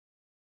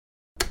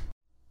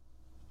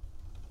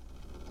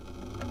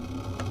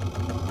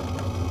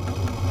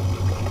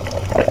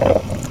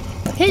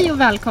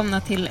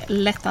välkomna till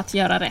Lätt att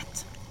göra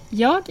rätt.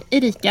 Jag,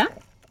 Erika.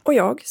 Och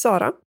jag,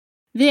 Sara.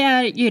 Vi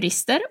är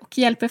jurister och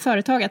hjälper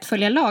företag att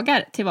följa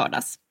lagar till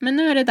vardags. Men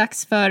nu är det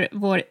dags för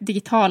vår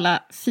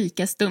digitala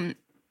fikastund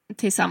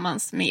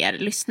tillsammans med er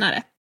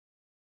lyssnare.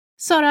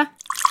 Sara,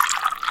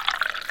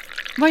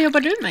 vad jobbar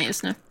du med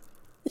just nu?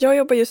 Jag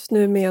jobbar just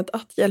nu med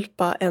att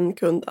hjälpa en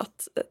kund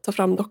att ta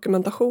fram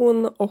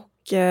dokumentation och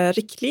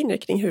riktlinjer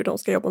kring hur de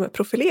ska jobba med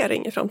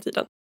profilering i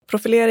framtiden.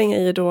 Profilering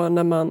är ju då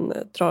när man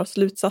drar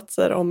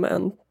slutsatser om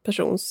en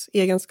persons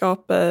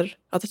egenskaper,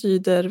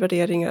 attityder,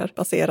 värderingar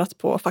baserat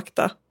på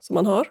fakta som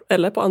man har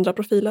eller på andra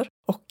profiler.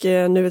 Och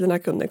nu vill den här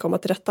kunden komma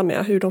till rätta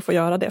med hur de får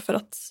göra det för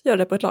att göra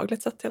det på ett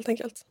lagligt sätt helt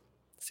enkelt.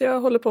 Så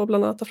jag håller på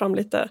bland annat att ta fram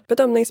lite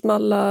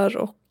bedömningsmallar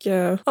och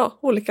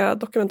olika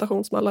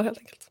dokumentationsmallar helt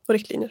enkelt och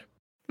riktlinjer.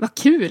 Vad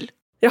kul!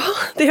 Ja,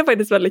 det är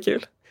faktiskt väldigt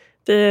kul.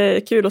 Det är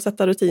kul att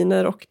sätta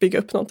rutiner och bygga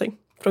upp någonting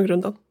från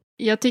grunden.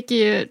 Jag tycker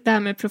ju det här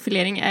med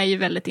profilering är ju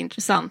väldigt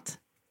intressant.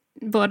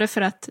 Både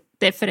för att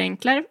det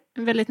förenklar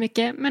väldigt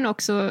mycket, men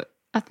också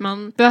att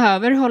man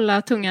behöver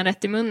hålla tungan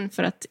rätt i mun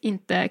för att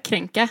inte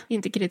kränka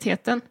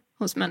integriteten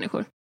hos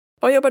människor.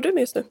 Vad jobbar du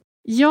med just nu?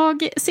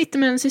 Jag sitter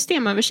med en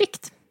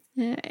systemöversikt.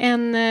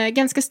 En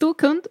ganska stor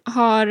kund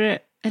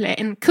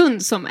en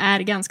kund som är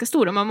ganska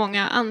stor, de har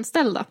många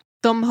anställda.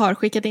 De har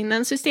skickat in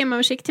en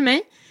systemöversikt till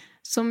mig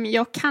som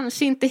jag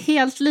kanske inte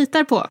helt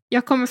litar på.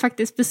 Jag kommer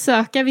faktiskt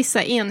besöka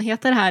vissa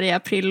enheter här i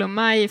april och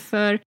maj,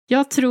 för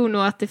jag tror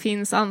nog att det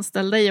finns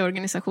anställda i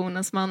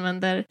organisationen som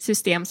använder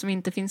system som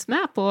inte finns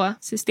med på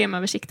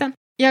systemöversikten.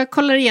 Jag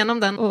kollar igenom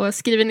den och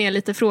skriver ner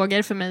lite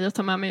frågor för mig att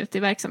ta med mig ut i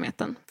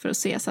verksamheten för att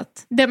se så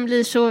att den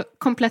blir så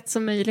komplett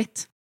som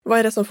möjligt. Vad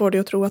är det som får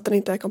dig att tro att den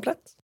inte är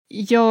komplett?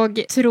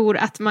 Jag tror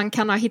att man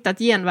kan ha hittat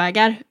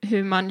genvägar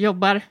hur man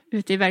jobbar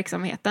ute i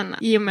verksamheten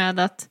i och med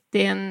att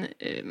det är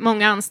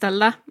många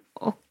anställda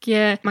och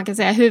man kan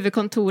säga att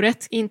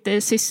huvudkontoret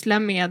inte sysslar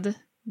med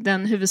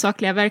den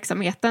huvudsakliga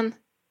verksamheten,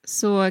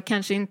 så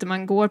kanske inte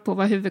man går på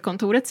vad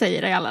huvudkontoret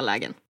säger i alla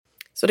lägen.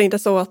 Så det är inte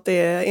så att det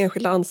är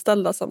enskilda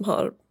anställda som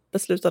har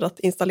beslutat att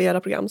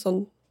installera program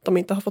som de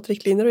inte har fått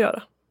riktlinjer att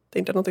göra? Det är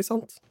inte något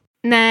sånt?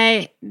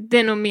 Nej, det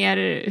är nog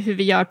mer hur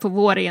vi gör på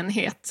vår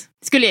enhet.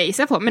 Skulle jag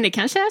gissa på, men det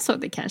kanske är så.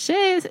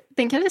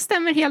 Den kanske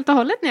stämmer helt och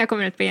hållet när jag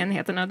kommer ut på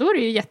enheterna. Då är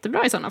det ju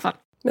jättebra i sådana fall.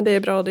 Men det är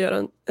bra att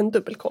göra en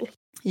dubbelkoll.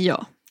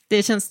 Ja,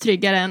 det känns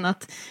tryggare än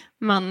att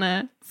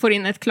man får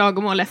in ett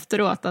klagomål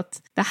efteråt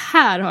att det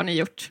här har ni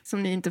gjort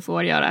som ni inte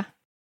får göra.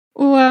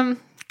 Och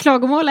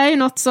klagomål är ju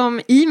något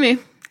som IMY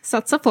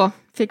satsar på,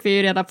 fick vi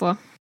ju reda på.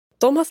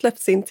 De har släppt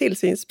sin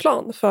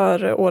tillsynsplan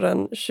för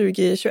åren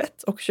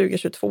 2021 och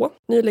 2022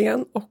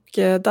 nyligen, och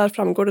där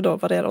framgår det då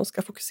vad det är de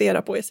ska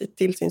fokusera på i sitt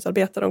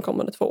tillsynsarbete de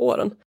kommande 2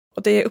 åren.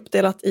 Och det är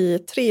uppdelat i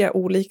 3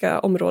 olika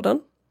områden.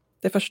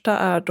 Det första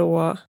är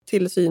då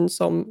tillsyn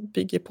som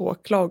bygger på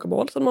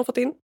klagomål som de har fått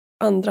in.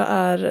 Andra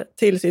är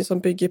tillsyn som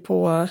bygger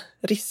på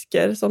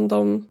risker som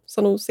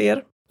de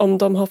ser. Om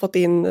de har fått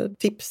in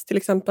tips till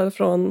exempel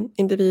från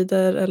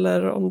individer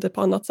eller om det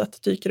på annat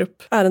sätt dyker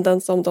upp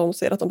ärenden som de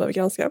ser att de behöver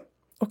granska.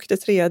 Och det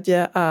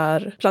tredje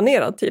är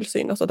planerad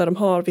tillsyn, alltså där de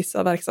har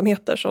vissa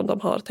verksamheter som de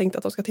har tänkt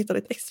att de ska titta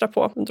lite extra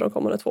på under de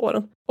kommande 2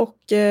 åren. Och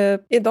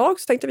idag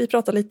så tänkte vi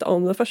prata lite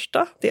om den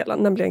första delen,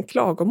 nämligen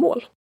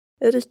klagomål.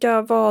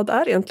 Erika, vad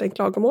är egentligen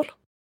klagomål?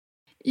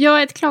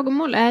 Ja, ett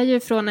klagomål är ju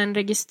från en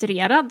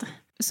registrerad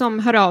som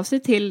hör av sig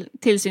till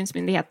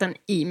tillsynsmyndigheten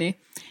IMY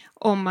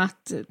om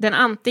att den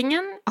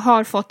antingen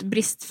har fått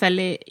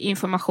bristfällig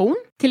information.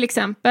 Till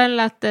exempel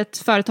att ett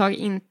företag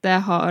inte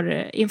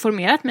har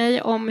informerat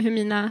mig om hur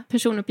mina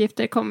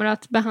personuppgifter kommer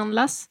att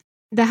behandlas.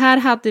 Det här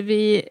hade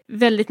vi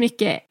väldigt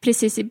mycket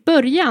precis i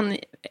början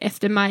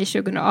efter maj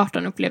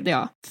 2018 upplevde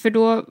jag. För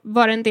då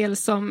var det en del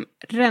som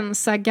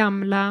rensade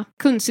gamla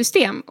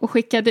kundsystem och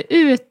skickade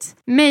ut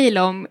mejl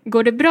om: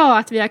 går det bra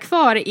att vi har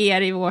kvar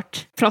er i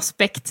vårt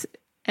prospekt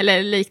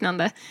eller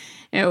liknande.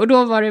 Och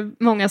då var det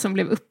många som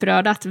blev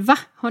upprörda att va?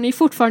 Har ni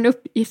fortfarande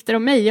uppgifter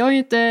om mig? Jag har ju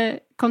inte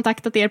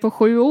kontaktat er på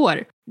 7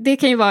 år. Det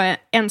kan ju vara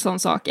en sån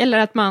sak. Eller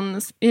att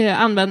man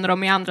använder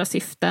dem i andra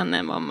syften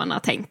än vad man har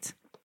tänkt.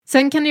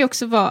 Sen kan det ju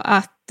också vara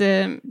att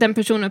den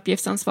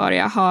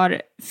personuppgiftsansvariga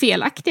har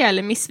felaktiga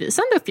eller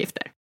missvisande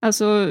uppgifter.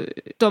 Alltså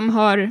de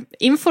har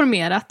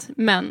informerat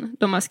men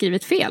de har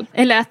skrivit fel.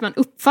 Eller att man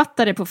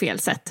uppfattar det på fel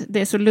sätt.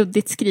 Det är så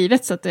luddigt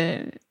skrivet så att det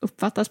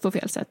uppfattas på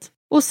fel sätt.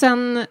 Och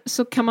sen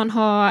så kan man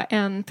ha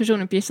en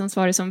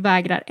personuppgiftsansvarig som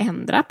vägrar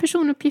ändra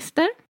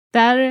personuppgifter.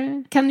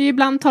 Där kan det ju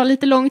ibland ta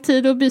lite lång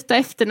tid att byta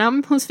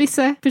efternamn hos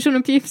vissa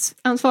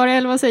personuppgiftsansvariga.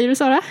 Eller vad säger du,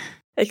 Sara?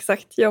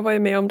 Exakt, jag var ju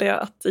med om det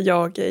att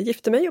jag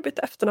gifte mig och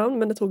bytte efternamn,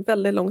 men det tog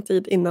väldigt lång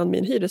tid innan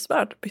min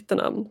hyresvärd bytte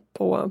namn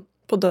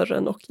på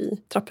dörren och i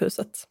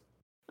trapphuset.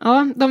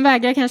 Ja, de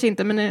vägrar kanske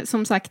inte, men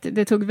som sagt,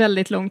 det tog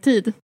väldigt lång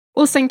tid.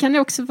 Och sen kan det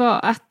också vara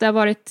att det har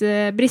varit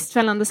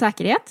bristfällande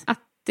säkerhet. Att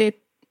det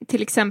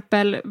till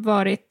exempel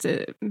varit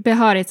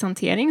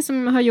behörighetshantering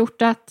som har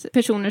gjort att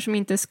personer som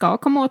inte ska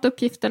komma åt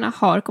uppgifterna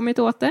har kommit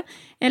åt det.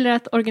 Eller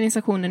att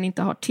organisationen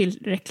inte har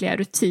tillräckliga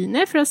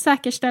rutiner för att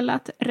säkerställa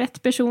att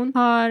rätt person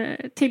har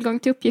tillgång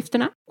till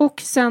uppgifterna.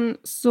 Och sen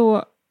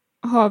så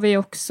har vi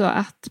också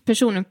att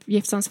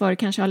personuppgiftsansvarig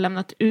kanske har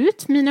lämnat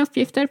ut mina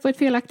uppgifter på ett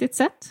felaktigt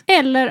sätt.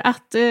 Eller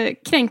att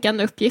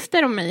kränkande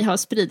uppgifter om mig har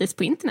spridits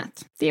på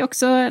internet. Det är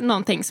också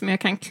någonting som jag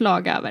kan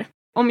klaga över.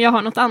 Om jag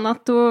har något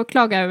annat att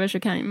klaga över så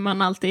kan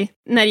man alltid,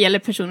 när det gäller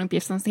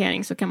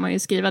personuppgiftshantering så kan man ju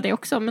skriva det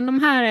också. Men de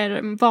här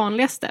är de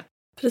vanligaste.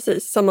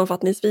 Precis,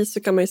 sammanfattningsvis så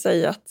kan man ju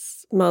säga att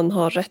man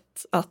har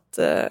rätt att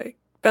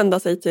vända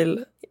sig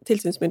till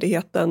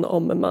tillsynsmyndigheten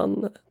om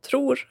man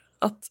tror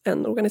att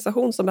en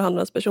organisation som behandlar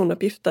ens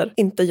personuppgifter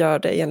inte gör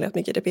det i enlighet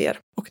med GDPR.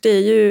 Och det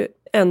är ju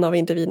en av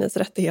individens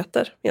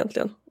rättigheter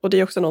egentligen. Och det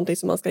är också någonting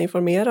som man ska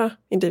informera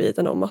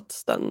individen om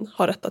att den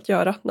har rätt att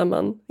göra när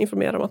man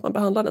informerar om att man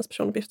behandlar ens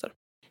personuppgifter.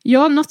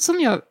 Ja, något som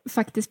jag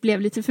faktiskt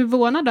blev lite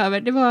förvånad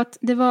över, det var att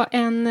det var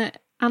en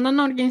annan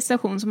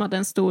organisation som hade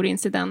en stor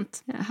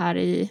incident här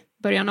i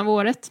början av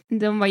året.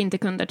 De var inte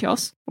kunder till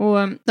oss. Och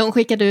de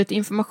skickade ut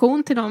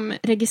information till de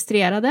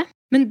registrerade.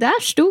 Men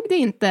där stod det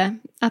inte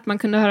att man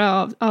kunde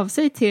höra av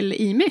sig till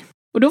IMY.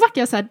 Och då var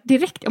jag så här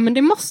direkt, ja men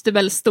det måste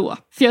väl stå.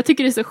 För jag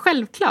tycker det är så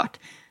självklart.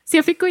 Så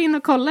jag fick gå in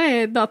och kolla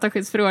i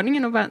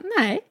dataskyddsförordningen och bara,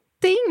 nej,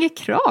 det är inget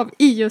krav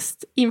i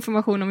just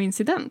information om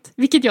incident.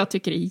 Vilket jag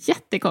tycker är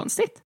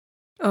jättekonstigt.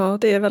 Ja,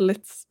 det är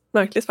väldigt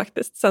märkligt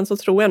faktiskt. Sen så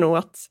tror jag nog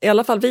att, i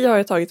alla fall vi har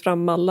ju tagit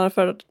fram mallar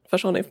för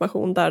sån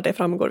information där det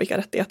framgår vilka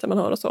rättigheter man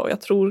har och så.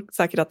 Jag tror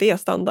säkert att det är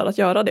standard att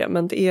göra det,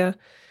 men det är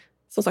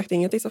som sagt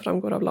ingenting som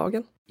framgår av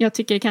lagen. Jag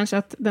tycker kanske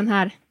att den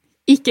här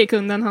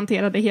icke-kunden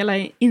hanterade hela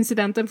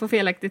incidenten på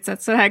felaktigt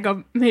sätt, så det här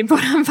gav mig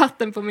bara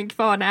vatten på min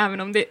kvarn, även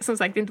om det som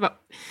sagt inte var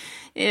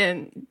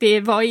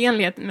det var i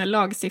enlighet med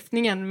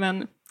lagstiftningen,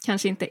 men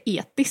kanske inte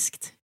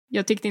etiskt.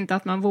 Jag tyckte inte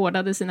att man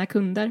vårdade sina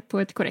kunder på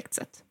ett korrekt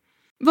sätt.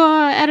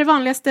 Vad är det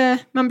vanligaste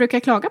man brukar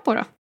klaga på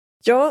då?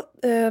 Ja,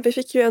 vi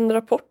fick ju en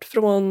rapport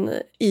från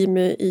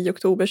IMY i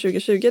oktober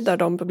 2020 där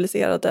de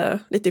publicerade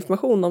lite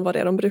information om vad det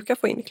är de brukar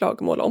få in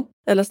klagomål om.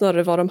 Eller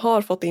snarare vad de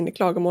har fått in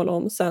klagomål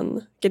om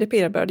sedan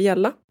GDPR började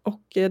gälla.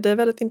 Och det är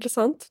väldigt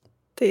intressant.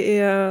 Det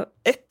är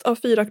 1 av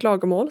 4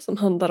 klagomål som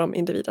handlar om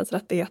individens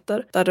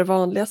rättigheter. Där det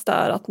vanligaste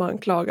är att man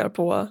klagar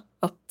på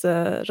att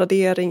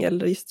radering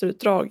eller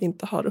registerutdrag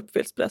inte har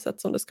uppfyllts på det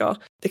sätt som det ska.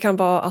 Det kan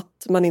vara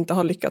att man inte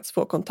har lyckats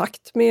få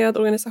kontakt med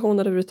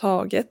organisationer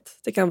överhuvudtaget.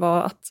 Det kan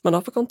vara att man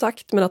har fått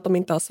kontakt men att de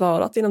inte har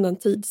svarat inom den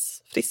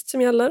tidsfrist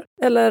som gäller.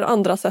 Eller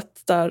andra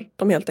sätt där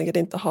de helt enkelt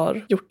inte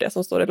har gjort det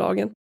som står i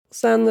lagen.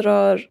 Sen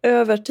rör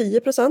över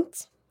 10%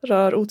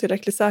 rör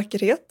otillräcklig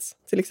säkerhet.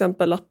 Till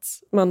exempel att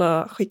man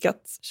har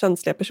skickat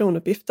känsliga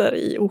personuppgifter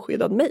i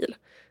oskyddad mejl.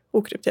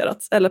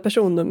 Okrypterat, eller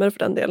personnummer för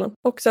den delen.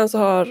 Och sen så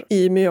har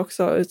IMY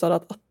också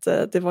uttalat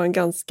att det var en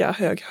ganska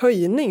hög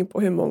höjning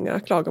på hur många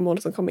klagomål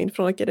som kom in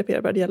från att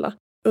GDPR började gälla.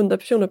 Under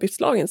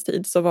personuppgiftslagens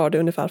tid så var det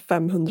ungefär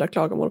 500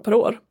 klagomål per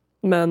år.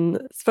 Men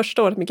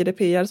första året med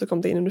GDPR så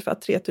kom det in ungefär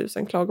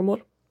 3000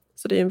 klagomål.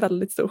 Så det är en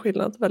väldigt stor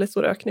skillnad, väldigt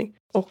stor ökning.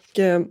 Och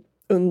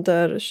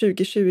under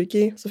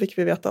 2020 så fick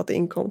vi veta att det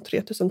inkom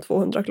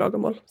 3200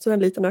 klagomål. Så det är en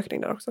liten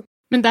ökning där också.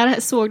 Men där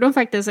såg de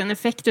faktiskt en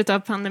effekt av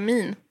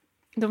pandemin.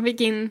 De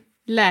fick in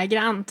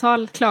lägre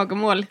antal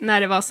klagomål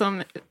när det var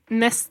som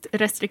mest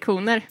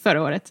restriktioner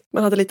förra året.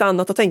 Man hade lite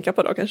annat att tänka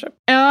på då kanske.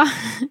 Ja,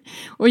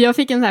 och jag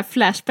fick en sån här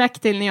flashback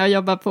till när jag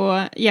jobbade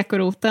på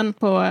Ekoroten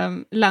på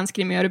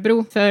Landskrim i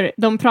Örebro. För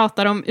de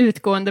pratar om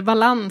utgående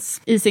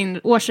balans i sin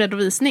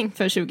årsredovisning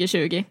för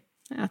 2020.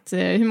 Att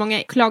hur många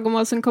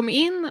klagomål som kom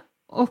in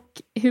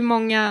och hur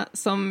många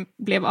som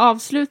blev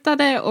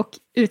avslutade och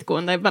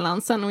utgående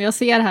balansen. Och jag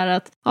ser här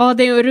att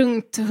det är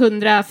runt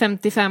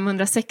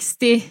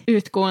 155-160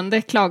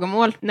 utgående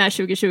klagomål när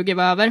 2020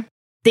 var över.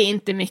 Det är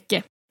inte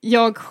mycket.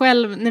 Jag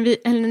själv,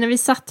 när vi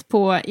satt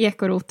på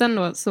Ekoroten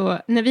då, så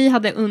när vi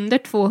hade under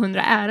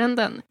 200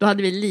 ärenden, då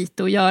hade vi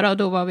lite att göra och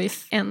då var vi 1,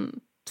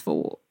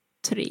 2,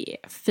 3,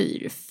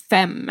 4,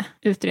 5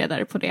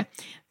 utredare på det.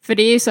 För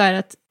det är ju så här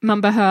att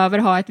man behöver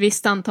ha ett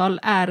visst antal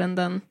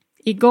ärenden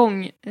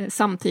igång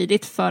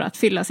samtidigt för att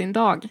fylla sin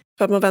dag.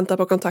 För att man väntar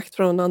på kontakt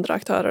från andra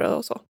aktörer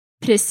och så.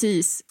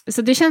 Precis.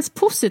 Så det känns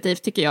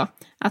positivt tycker jag.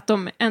 Att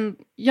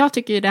jag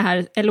tycker ju det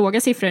här är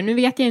låga siffror. Nu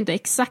vet jag inte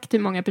exakt hur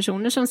många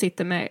personer som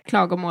sitter med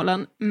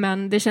klagomålen.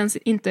 Men det känns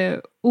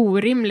inte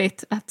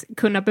orimligt att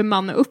kunna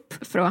bemanna upp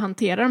för att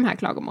hantera de här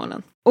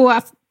klagomålen. Och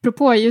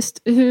apropå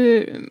just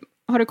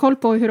har du koll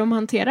på hur de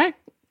hanterar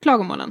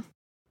klagomålen?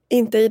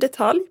 Inte i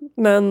detalj,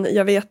 men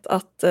jag vet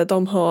att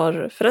de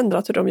har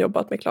förändrat hur de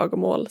jobbat med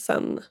klagomål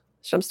sedan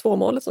Schrems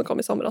 2-målet som kom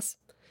i somras.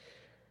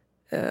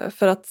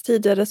 För att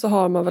tidigare så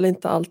har man väl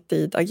inte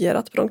alltid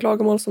agerat på de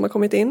klagomål som har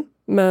kommit in.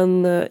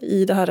 Men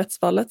i det här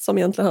rättsfallet som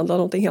egentligen handlar om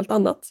någonting helt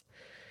annat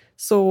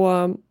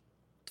så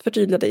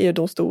förtydligade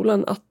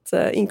EU-domstolen att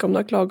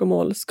inkomna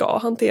klagomål ska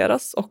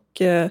hanteras.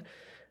 Och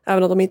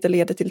även om de inte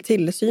leder till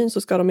tillsyn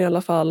så ska de i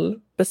alla fall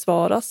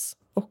besvaras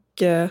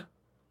och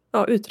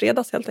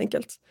utredas helt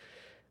enkelt.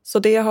 Så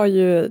det har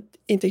ju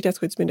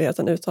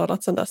Integritetsskyddsmyndigheten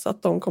uttalat sedan dess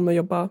att de kommer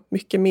jobba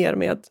mycket mer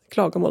med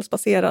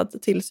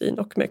klagomålsbaserad tillsyn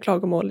och med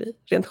klagomål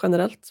rent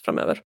generellt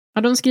framöver.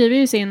 Ja, de skriver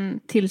ju i sin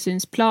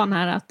tillsynsplan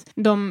här att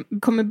de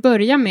kommer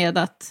börja med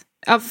att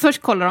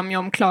först kollar de ju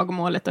om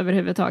klagomålet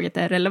överhuvudtaget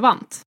är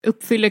relevant.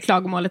 Uppfyller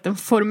klagomålet de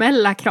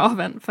formella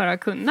kraven för att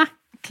kunna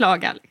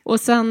klaga. Och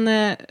sen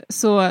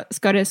så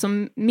ska det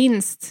som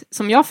minst,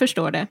 som jag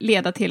förstår det,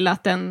 leda till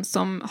att den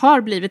som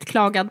har blivit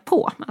klagad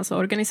på, alltså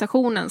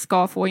organisationen,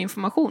 ska få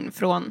information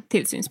från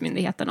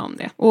tillsynsmyndigheten om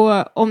det.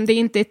 Och om det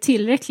inte är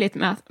tillräckligt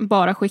med att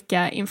bara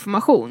skicka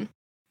information,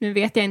 nu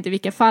vet jag inte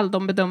vilka fall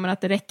de bedömer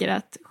att det räcker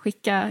att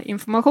skicka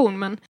information,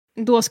 men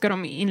då ska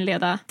de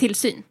inleda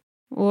tillsyn.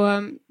 Och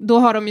då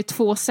har de ju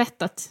 2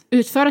 sätt att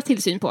utföra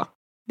tillsyn på.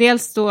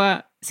 Dels då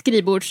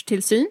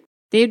skrivbordstillsyn.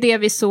 Det är ju det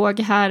vi såg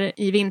här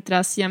i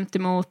vintras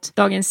gentemot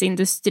Dagens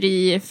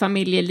Industri,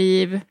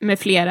 Familjeliv med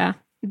flera,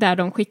 där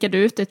de skickade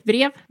ut ett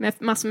brev med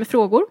massor med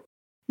frågor.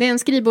 Det är en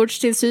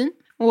skrivbordstillsyn,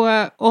 och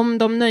om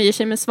de nöjer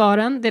sig med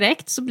svaren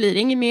direkt så blir det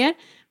inget mer.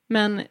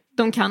 Men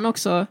de kan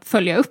också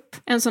följa upp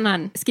en sån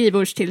här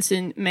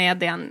skrivbordstillsyn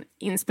med en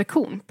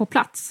inspektion på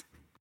plats.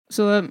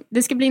 Så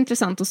det ska bli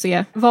intressant att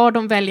se var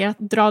de väljer att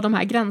dra de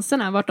här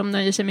gränserna. Vart de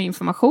nöjer sig med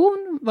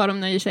information, var de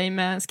nöjer sig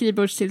med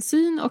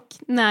skrivbordstillsyn och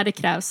när det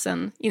krävs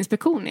en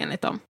inspektion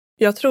enligt dem.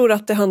 Jag tror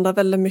att det handlar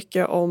väldigt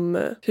mycket om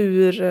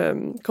hur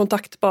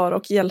kontaktbar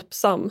och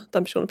hjälpsam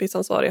den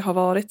personuppgiftsansvarige har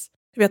varit.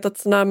 Jag vet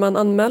att när man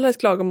anmäler ett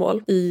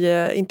klagomål i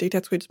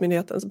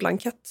Integritetsskyddsmyndighetens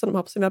blankett som de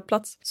har på sin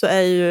webbplats, så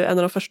är ju en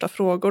av de första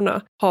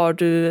frågorna: har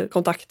du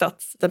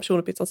kontaktat den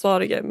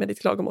personuppgiftsansvarige med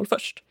ditt klagomål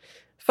först?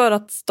 För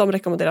att de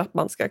rekommenderar att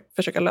man ska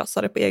försöka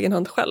lösa det på egen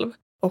hand själv.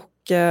 Och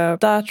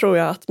där tror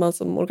jag att man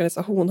som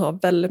organisation har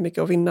väldigt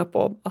mycket att vinna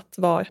på att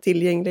vara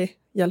tillgänglig,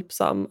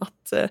 hjälpsam,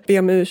 att be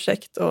om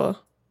ursäkt och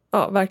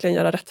verkligen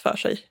göra rätt för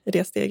sig i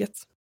det steget.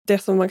 Det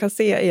som man kan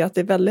se är att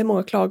det är väldigt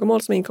många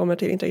klagomål som inkommer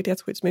till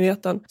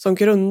Integritetsskyddsmyndigheten som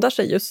grundar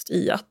sig just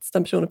i att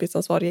den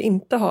personuppgiftsansvarige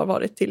inte har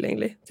varit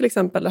tillgänglig. Till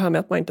exempel det här med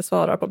att man inte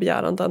svarar på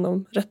begäranden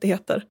om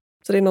rättigheter.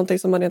 Så det är någonting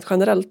som man rent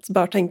generellt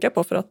bör tänka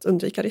på för att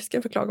undvika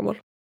risken för klagomål.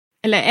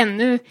 Eller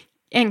ännu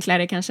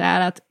enklare kanske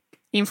är att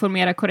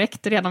informera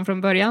korrekt redan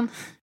från början.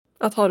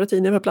 Att ha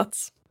rutiner på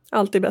plats.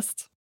 Alltid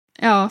bäst.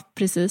 Ja,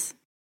 precis.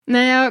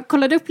 När jag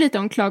kollade upp lite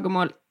om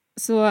klagomål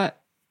så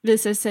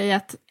visar det sig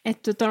att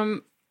ett av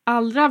de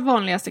allra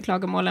vanligaste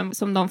klagomålen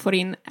som de får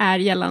in är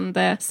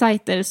gällande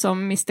sajter som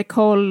Mr.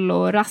 Koll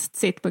och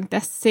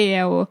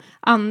Rastsit.se och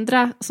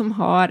andra som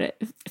har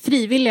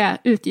frivilliga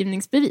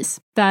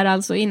utgivningsbevis, där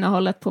alltså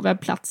innehållet på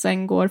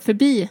webbplatsen går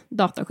förbi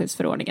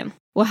dataskyddsförordningen.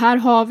 Och här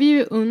har vi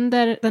ju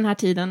under den här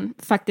tiden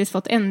faktiskt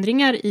fått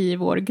ändringar i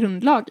vår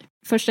grundlag.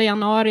 1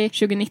 januari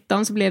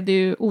 2019 så blev det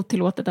ju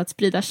otillåtet att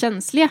sprida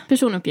känsliga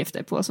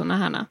personuppgifter på sådana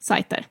här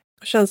sajter.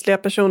 Känsliga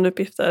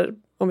personuppgifter,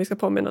 om vi ska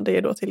påminna, det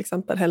är då till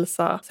exempel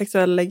hälsa,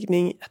 sexuell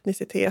läggning,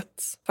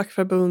 etnicitet,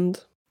 fackförbund,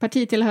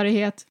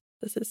 partitillhörighet.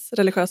 Precis,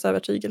 religiös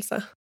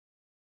övertygelse.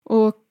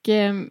 Och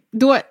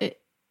då,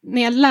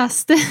 när jag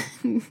läste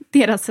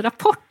deras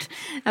rapport,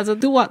 alltså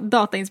då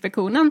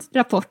Datainspektionens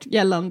rapport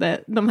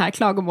gällande de här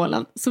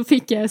klagomålen, så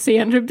fick jag se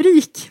en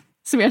rubrik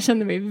som jag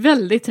kände mig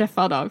väldigt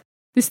träffad av.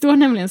 Det står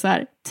nämligen så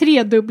här: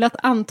 3-dubblat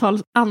antal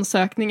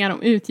ansökningar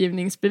om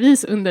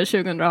utgivningsbevis under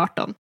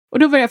 2018. Och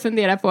då började jag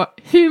fundera på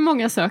hur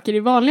många söker i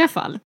vanliga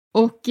fall.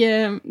 Och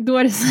då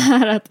är det så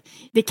här att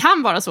det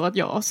kan vara så att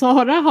jag och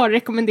Sara har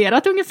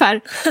rekommenderat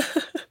ungefär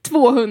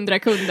 200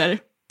 kunder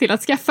till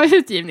att skaffa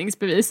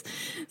utgivningsbevis.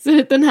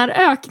 Så den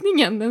här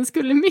ökningen, den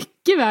skulle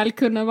mycket väl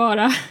kunna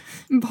vara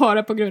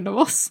bara på grund av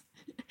oss.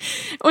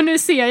 Och nu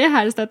ser jag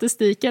här i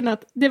statistiken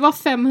att det var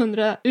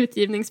 500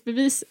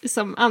 utgivningsbevis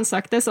som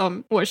ansöktes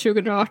om år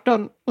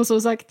 2018. Och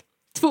som sagt,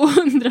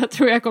 200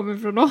 tror jag kommer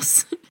från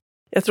oss.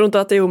 Jag tror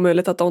inte att det är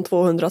omöjligt att de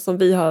 200 som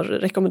vi har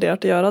rekommenderat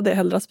att göra det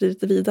hellre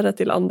spridit vidare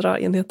till andra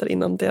enheter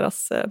inom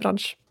deras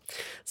bransch.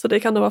 Så det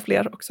kan nog vara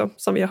fler också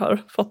som vi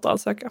har fått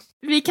ansöka.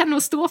 Vi kan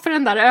nog stå för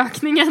den där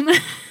ökningen.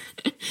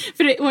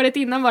 För året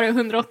innan var det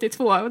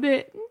 182. Och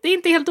det är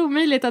inte helt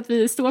omöjligt att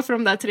vi står för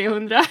de där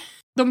 300.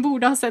 De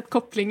borde ha sett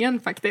kopplingen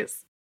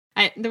faktiskt.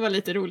 Nej, det var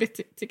lite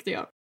roligt tyckte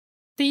jag.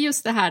 Det är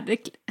just det här.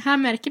 Här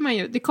märker man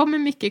ju, det kommer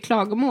mycket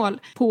klagomål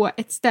på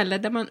ett ställe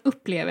där man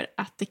upplever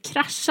att det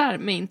kraschar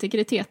med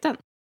integriteten.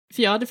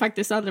 För jag hade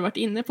faktiskt aldrig varit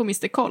inne på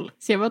Mr. Koll.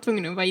 Så jag var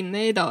tvungen att vara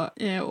inne idag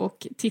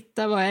och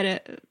titta vad är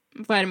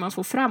det man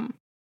får fram.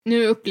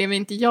 Nu upplever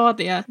inte jag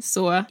det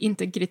så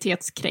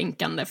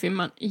integritetskränkande,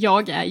 för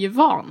jag är ju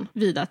van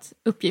vid att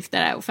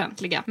uppgifter är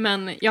offentliga.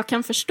 Men jag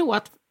kan förstå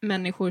att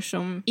människor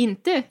som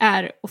inte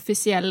är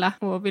officiella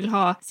och vill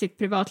ha sitt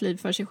privatliv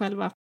för sig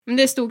själva. Men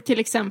det stod till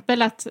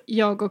exempel att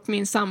jag och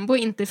min sambo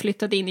inte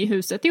flyttade in i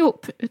huset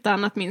ihop,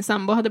 utan att min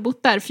sambo hade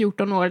bott där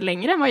 14 år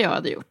längre än vad jag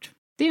hade gjort.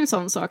 Det är en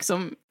sån sak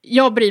som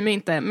jag bryr mig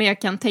inte, men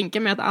jag kan tänka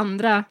mig att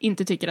andra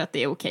inte tycker att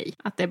det är okej,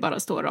 att det bara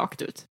står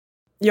rakt ut.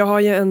 Jag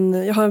har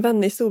en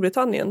vän i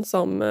Storbritannien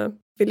som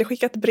ville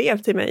skicka ett brev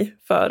till mig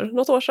för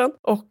något år sedan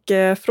och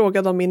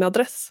frågade om min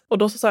adress. Och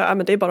då så sa jag,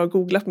 men det är bara att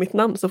googla på mitt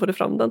namn så får du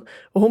fram den.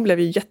 Och hon blev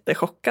ju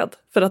jättechockad.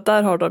 För att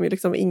där har de ju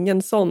liksom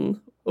ingen sån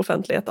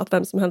offentlighet att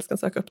vem som helst kan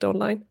söka upp det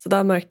online. Så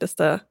där märktes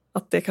det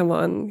att det kan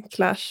vara en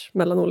clash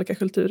mellan olika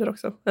kulturer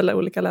också. Eller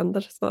olika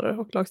länder snarare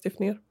och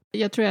lagstiftningar.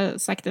 Jag tror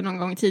jag sagt det någon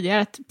gång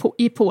tidigare att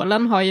i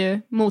Polen har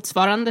ju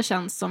motsvarande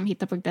tjänst som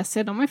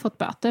hitta.se, de har ju fått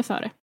böter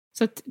för det.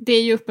 Så att det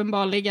är ju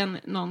uppenbarligen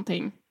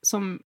någonting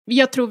som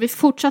jag tror vi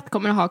fortsatt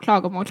kommer att ha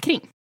klagomål kring.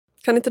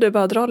 Kan inte du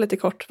bara dra lite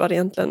kort vad det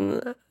egentligen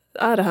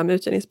är det här med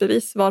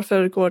utgivningsbevis?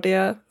 Varför går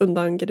det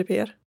undan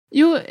GDPR?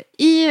 Jo,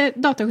 i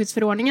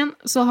dataskyddsförordningen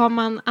så har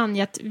man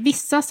angett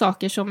vissa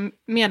saker som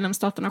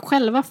medlemsstaterna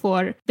själva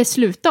får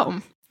besluta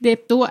om.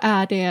 Då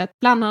är det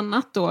bland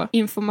annat då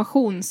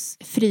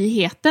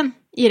informationsfriheten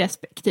i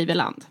respektive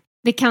land.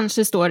 Det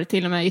kanske står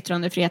till och med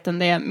yttrandefriheten,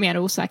 det är jag mer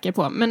osäker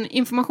på. Men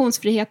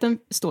informationsfriheten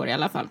står i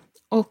alla fall.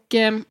 Och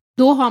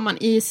då har man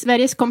i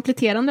Sveriges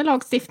kompletterande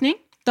lagstiftning,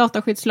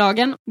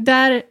 dataskyddslagen,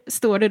 där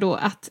står det då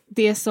att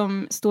det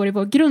som står i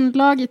vår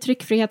grundlag, i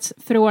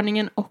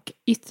tryckfrihetsförordningen och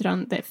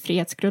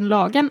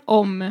yttrandefrihetsgrundlagen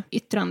om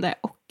yttrande-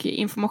 och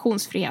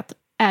informationsfrihet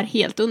är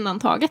helt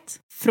undantaget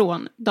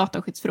från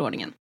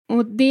dataskyddsförordningen.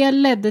 Och det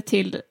ledde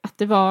till att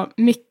det var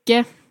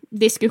mycket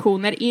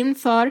diskussioner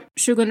inför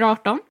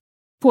 2018.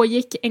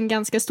 Pågick en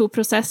ganska stor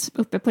process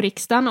uppe på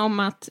riksdagen om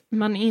att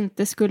man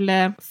inte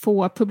skulle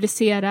få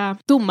publicera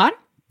domar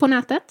på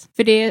nätet.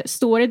 För det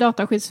står i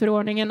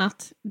dataskyddsförordningen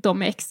att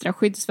de är extra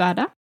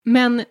skyddsvärda.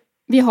 Men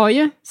vi har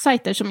ju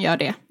sajter som gör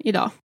det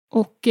idag.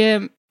 Och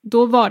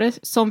då var det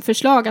som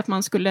förslag att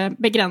man skulle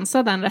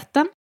begränsa den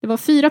rätten. Det var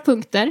 4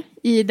 punkter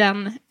i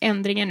den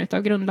ändringen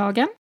utav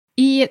grundlagen.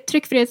 I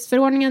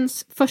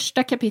tryckfrihetsförordningens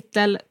 1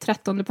 kapitel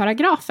 13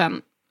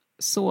 paragrafen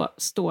så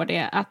står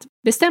det att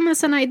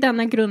bestämmelserna i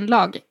denna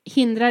grundlag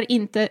hindrar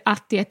inte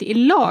att det i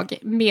lag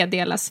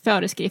meddelas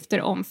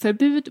föreskrifter om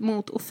förbud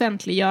mot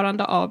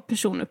offentliggörande av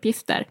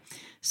personuppgifter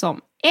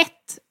som 1.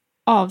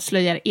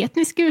 avslöjar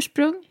etnisk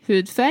ursprung,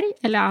 hudfärg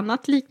eller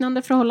annat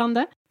liknande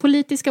förhållande,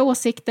 politiska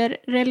åsikter,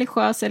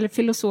 religiös eller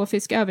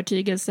filosofisk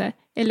övertygelse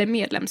eller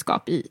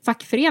medlemskap i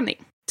fackförening.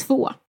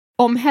 2.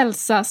 om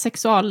hälsa,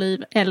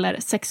 sexualliv eller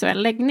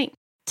sexuell läggning.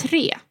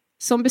 3.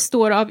 som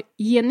består av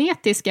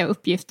genetiska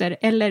uppgifter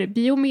eller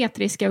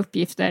biometriska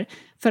uppgifter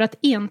för att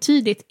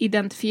entydigt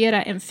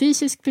identifiera en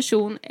fysisk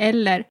person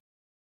eller,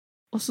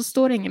 och så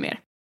står det inget mer.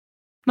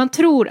 Man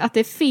tror att det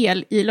är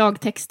fel i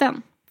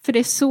lagtexten, för det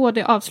är så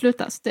det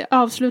avslutas. Det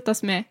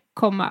avslutas med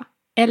komma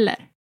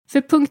eller.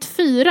 För punkt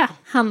 4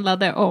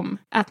 handlade om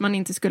att man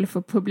inte skulle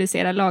få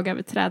publicera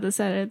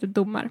lagöverträdelser eller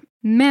domar.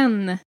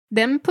 Men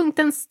den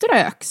punkten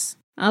ströks.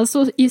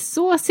 Alltså i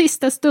så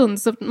sista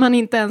stund så man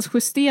inte ens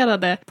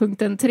justerade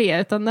punkten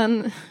 3 utan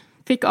den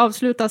fick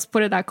avslutas på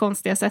det där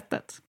konstiga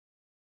sättet.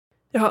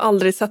 Jag har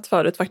aldrig sett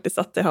förut faktiskt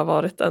att det har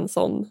varit en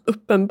sån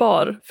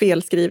uppenbar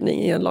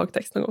felskrivning i en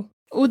lagtext någon gång.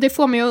 Och det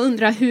får mig att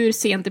undra hur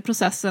sent i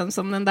processen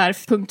som den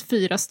där punkt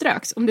 4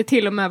 ströks. Om det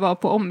till och med var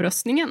på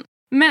omröstningen.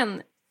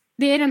 Men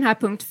det är den här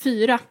punkt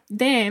 4.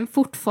 Det är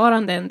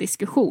fortfarande en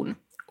diskussion.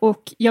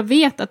 Och jag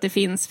vet att det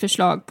finns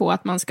förslag på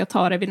att man ska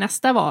ta det vid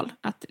nästa val.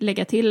 Att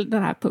lägga till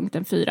den här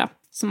punkten 4.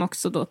 Som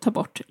också då tar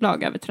bort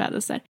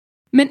lagöverträdelser.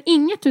 Men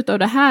inget av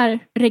det här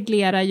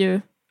reglerar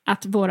ju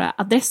att våra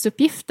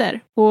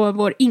adressuppgifter och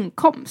vår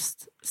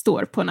inkomst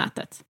står på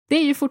nätet. Det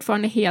är ju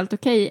fortfarande helt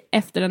okej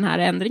efter den här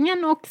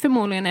ändringen och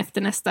förmodligen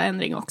efter nästa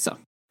ändring också.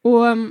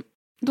 Och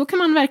då kan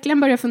man verkligen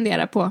börja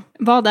fundera på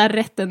vad är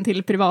rätten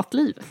till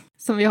privatliv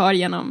som vi har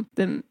genom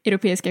den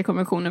Europeiska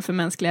konventionen för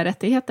mänskliga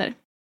rättigheter.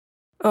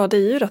 Ja, det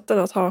är ju rätten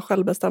att ha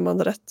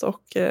självbestämmande rätt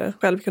och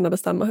själv kunna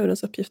bestämma hur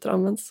ens uppgifter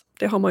används.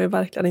 Det har man ju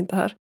verkligen inte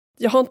här.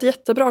 Jag har inte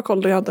jättebra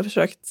koll då jag inte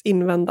försökt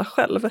invända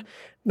själv.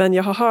 Men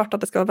jag har hört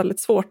att det ska vara väldigt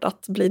svårt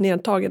att bli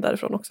nedtagen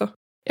därifrån också.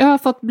 Jag har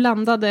fått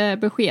blandade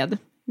besked.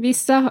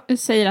 Vissa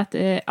säger att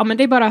men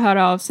det är bara att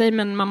höra av sig,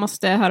 men man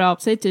måste höra av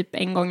sig typ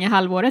en gång i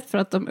halvåret för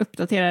att de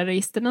uppdaterar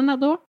registren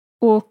då.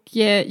 Och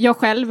jag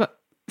själv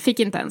fick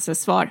inte ens ett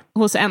svar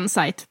hos en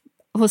sajt.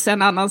 Hos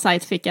en annan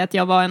sajt fick jag att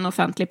jag var en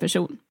offentlig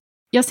person.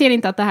 Jag ser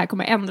inte att det här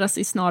kommer ändras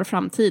i snar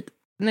framtid.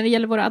 När det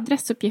gäller våra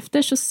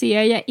adressuppgifter så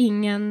ser jag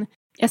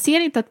Jag ser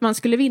inte att man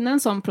skulle vinna en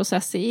sån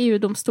process i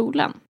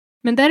EU-domstolen.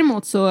 Men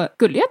däremot så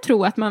skulle jag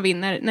tro att man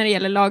vinner när det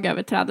gäller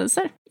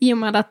lagöverträdelser. I och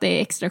med att det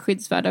är extra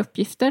skyddsvärda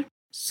uppgifter.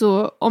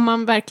 Så om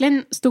man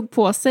verkligen stod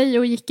på sig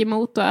och gick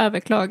emot och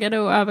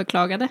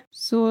överklagade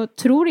så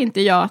tror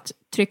inte jag att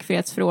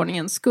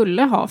tryckfrihetsförordningen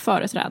skulle ha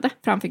företräde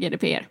framför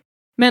GDPR.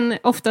 Men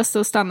oftast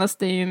så stannas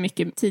det ju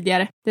mycket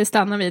tidigare. Det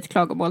stannar vid ett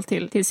klagomål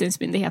till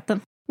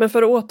tillsynsmyndigheten. Men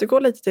för att återgå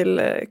lite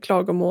till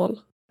klagomål.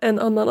 En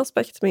annan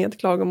aspekt med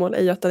klagomål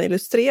är ju att den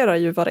illustrerar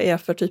ju vad det är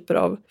för typer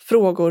av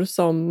frågor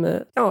som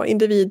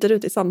individer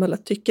ute i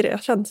samhället tycker är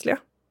känsliga.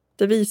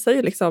 Det visar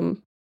ju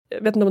liksom,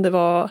 jag vet inte om det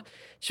var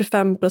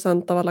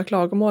 25% av alla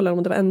klagomål eller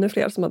om det var ännu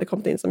fler som hade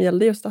kommit in som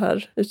gällde just det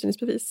här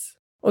utgivningsbevis.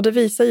 Och det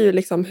visar ju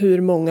liksom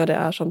hur många det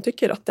är som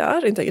tycker att det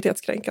är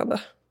integritetskränkande.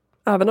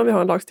 Även om vi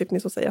har en lagstiftning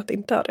som säger att det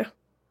inte är det.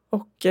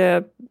 Och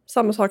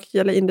samma sak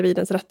gäller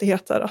individens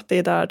rättigheter, att det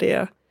är där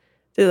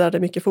det är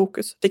mycket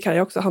fokus. Det kan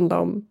ju också handla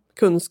om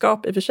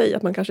kunskap i och för sig,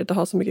 att man kanske inte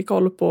har så mycket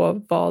koll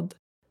på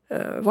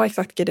vad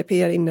exakt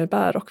GDPR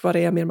innebär och vad det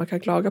är mer man kan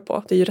klaga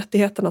på. Det är ju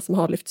rättigheterna som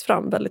har lyfts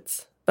fram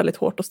väldigt, väldigt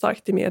hårt och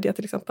starkt i media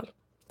till exempel.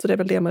 Så det är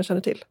väl det man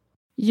känner till.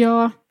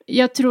 Ja,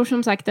 jag tror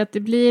som sagt att det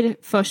blir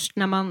först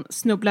när man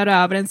snubblar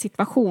över en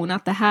situation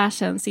att det här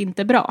känns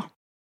inte bra.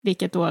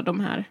 Vilket då de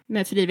här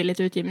med frivilligt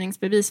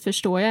utgivningsbevis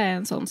förstår jag är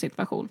en sån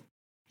situation.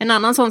 En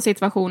annan sån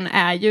situation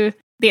är ju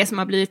det som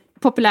har blivit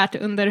populärt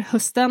under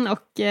hösten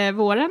och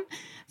våren.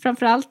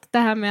 Framförallt det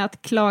här med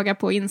att klaga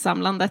på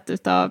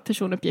insamlandet av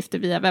personuppgifter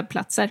via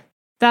webbplatser.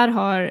 Där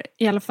har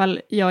i alla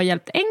fall jag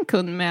hjälpt en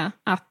kund med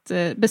att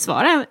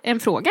besvara en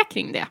fråga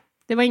kring det.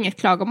 Det var inget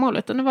klagomål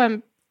utan det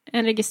var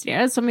en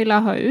registrerad som ville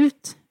ha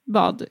ut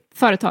vad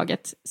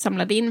företaget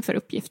samlade in för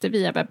uppgifter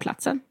via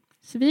webbplatsen.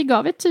 Så vi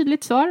gav ett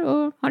tydligt svar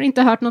och har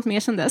inte hört något mer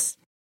sedan dess.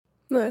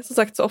 Nej, som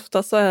sagt så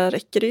ofta så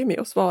räcker det ju med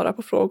att svara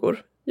på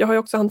frågor. Jag har ju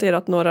också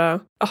hanterat några,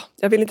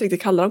 jag vill inte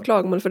riktigt kalla dem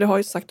klagomål för det har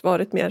ju sagt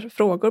varit mer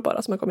frågor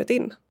bara som har kommit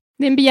in.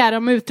 Det är en begäran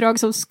om utdrag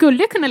som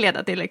skulle kunna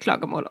leda till ett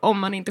klagomål om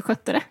man inte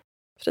skötte det.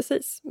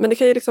 Precis, men det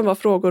kan ju liksom vara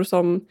frågor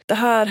som det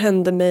här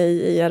hände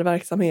mig i er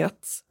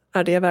verksamhet,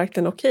 är det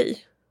verkligen okej?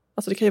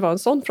 Alltså det kan ju vara en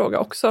sån fråga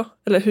också.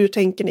 Eller hur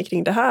tänker ni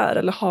kring det här?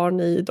 Eller har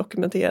ni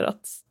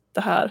dokumenterat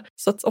det här?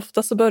 Så att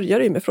ofta så börjar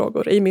det ju med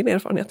frågor, i min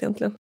erfarenhet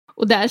egentligen.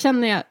 Och där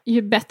känner jag,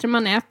 ju bättre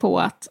man är på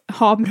att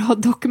ha bra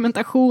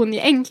dokumentation, ju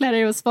enklare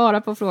är att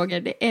svara på frågor.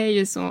 Det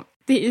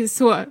är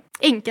så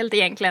enkelt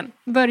egentligen.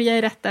 Börja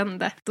i rätt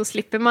ände, då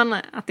slipper man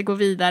att det går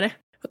vidare.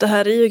 Och det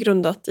här är ju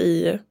grundat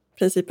i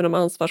principen om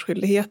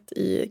ansvarsskyldighet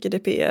i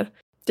GDPR.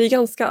 Det är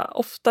ganska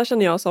ofta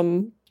känner jag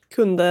som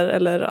kunder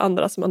eller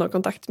andra som man har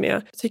kontakt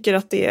med tycker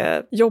att det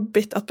är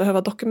jobbigt att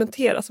behöva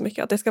dokumentera så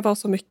mycket. Att det ska vara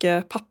så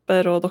mycket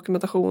papper och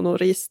dokumentation och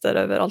register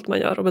över allt man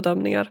gör och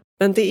bedömningar.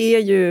 Men det är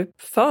ju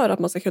för att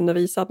man ska kunna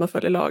visa att man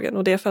följer lagen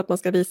och det är för att man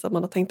ska visa att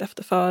man har tänkt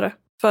efter före.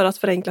 För att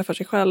förenkla för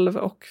sig själv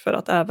och för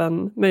att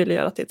även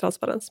möjliggöra till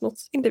transparens mot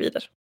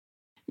individer.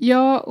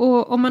 Ja,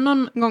 och om man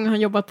någon gång har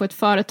jobbat på ett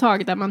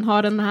företag där man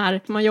har den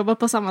här, man jobbar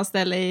på samma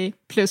ställe i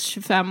plus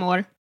 25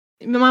 år.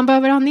 Men man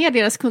behöver ha ner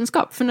deras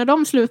kunskap. För när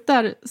de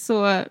slutar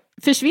så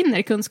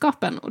försvinner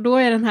kunskapen. Och då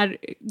är den här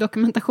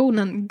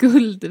dokumentationen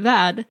guld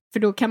värd. För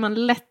då kan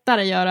man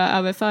lättare göra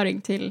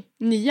överföring till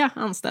nya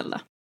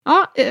anställda.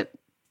 Ja,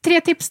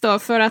 3 tips då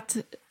för att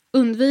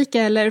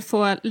undvika eller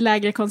få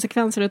lägre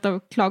konsekvenser av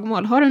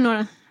klagomål. Har du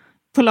några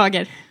på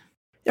lager?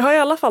 Jag har i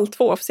alla fall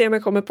 2. För se om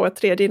jag kommer på ett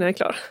 3 innan jag är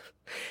klar.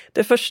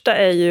 Det första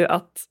är ju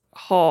att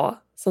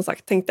ha, som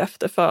sagt, tänkt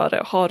efter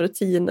före och ha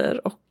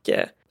rutiner och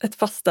ett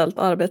fastställt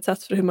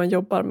arbetssätt för hur man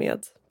jobbar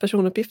med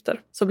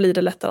personuppgifter. Så blir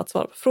det lättare att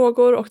svara på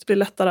frågor och det blir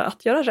lättare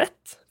att göra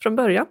rätt från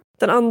början.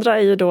 Den andra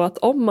är ju då att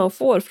om man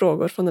får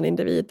frågor från en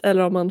individ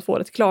eller om man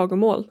får ett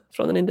klagomål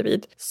från en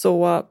individ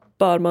så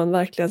bör man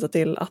verkligen se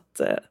till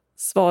att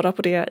svara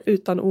på det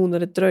utan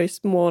onödigt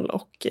dröjsmål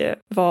och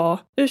vara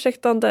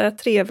ursäktande,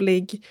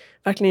 trevlig,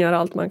 verkligen göra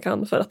allt man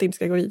kan för att det inte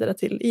ska gå vidare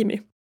till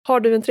IMY. Har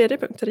du en 3:e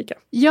punkt, Erika?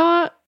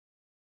 Ja,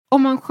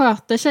 om man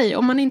sköter sig,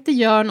 om man inte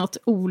gör något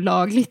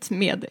olagligt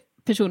med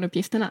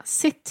personuppgifterna,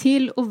 se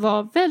till att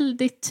vara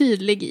väldigt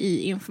tydlig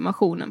i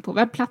informationen på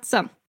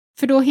webbplatsen.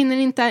 För då hinner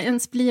det inte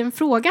ens bli en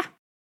fråga.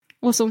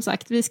 Och som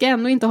sagt, vi ska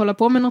ändå inte hålla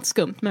på med något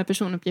skumt med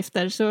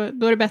personuppgifter, så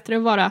då är det bättre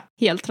att vara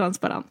helt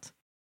transparent.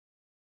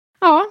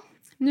 Ja,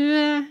 nu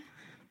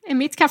är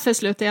mitt kaffe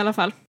slut i alla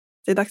fall.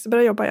 Det är dags att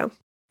börja jobba igen.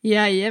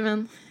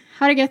 Jajamän.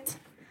 Ha det gött.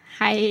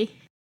 Hej.